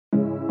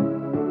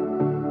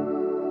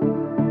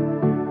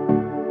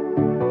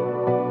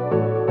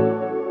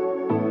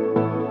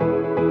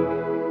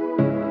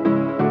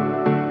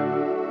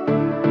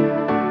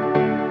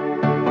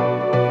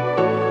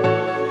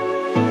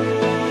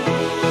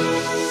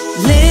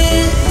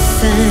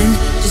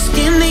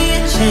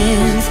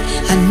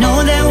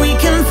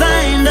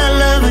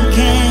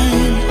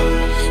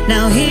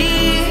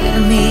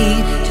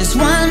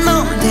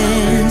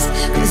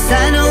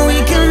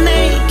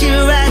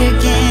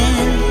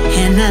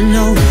I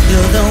know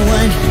you're the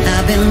one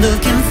I've been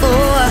looking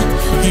for,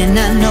 and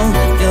I know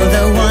you're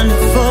the one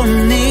for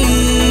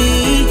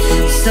me.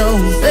 So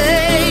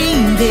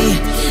baby,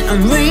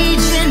 I'm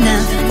reaching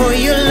out for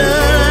your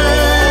love.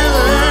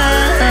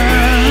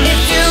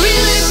 If you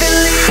really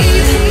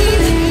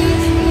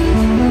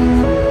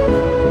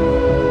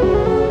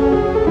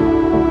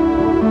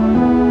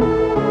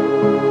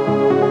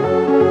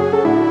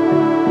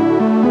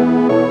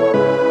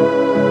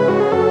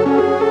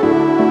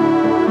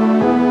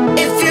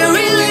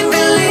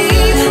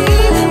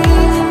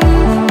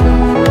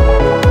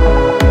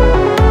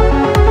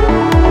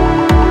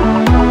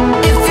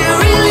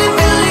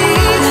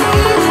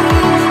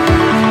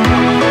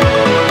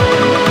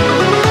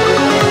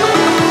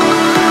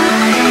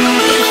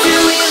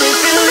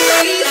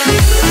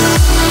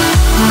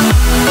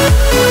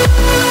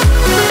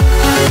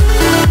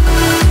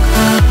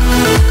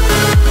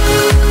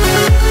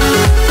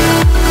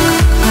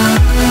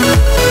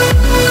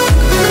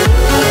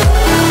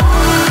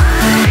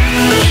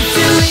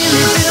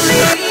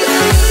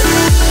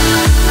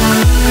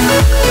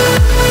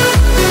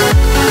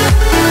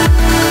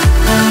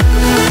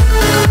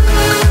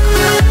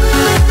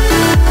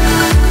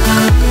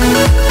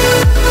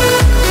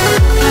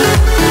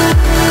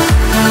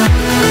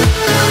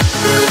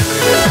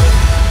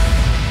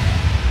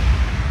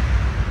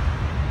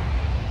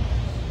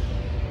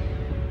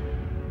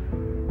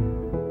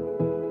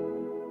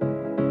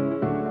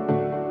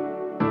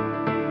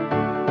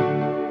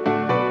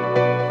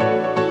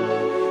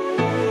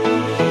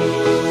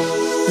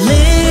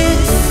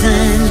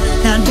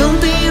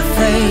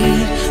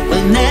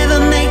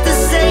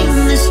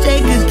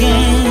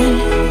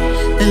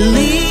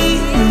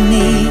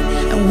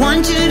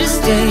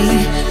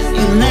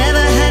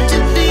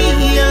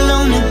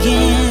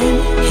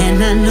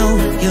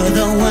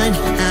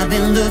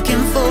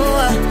looking for